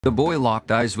The boy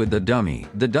locked eyes with the dummy.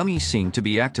 The dummy seemed to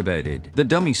be activated. The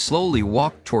dummy slowly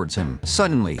walked towards him.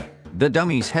 Suddenly, the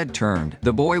dummy's head turned.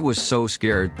 The boy was so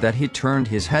scared that he turned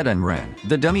his head and ran.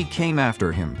 The dummy came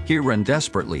after him. He ran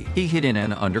desperately. He hid in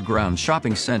an underground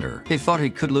shopping center. He thought he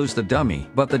could lose the dummy,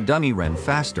 but the dummy ran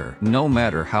faster. No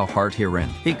matter how hard he ran,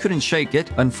 he couldn't shake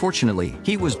it. Unfortunately,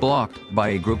 he was blocked by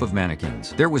a group of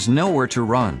mannequins. There was nowhere to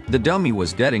run. The dummy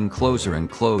was getting closer and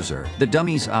closer. The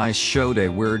dummy's eyes showed a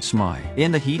weird smile.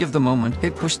 In the heat of the moment, he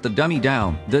pushed the dummy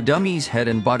down. The dummy's head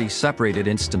and body separated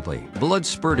instantly. Blood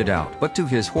spurted out, but to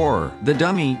his horror, the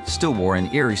dummy still wore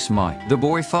an eerie smile. The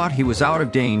boy thought he was out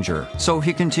of danger, so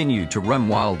he continued to run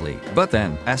wildly. But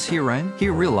then, as he ran, he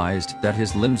realized that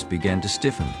his limbs began to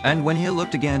stiffen. And when he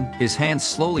looked again, his hands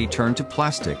slowly turned to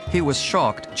plastic. He was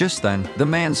shocked. Just then, the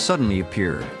man suddenly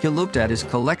appeared. He looked at his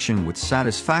collection with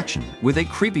satisfaction, with a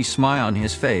creepy smile on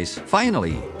his face.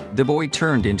 Finally, the boy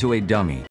turned into a dummy.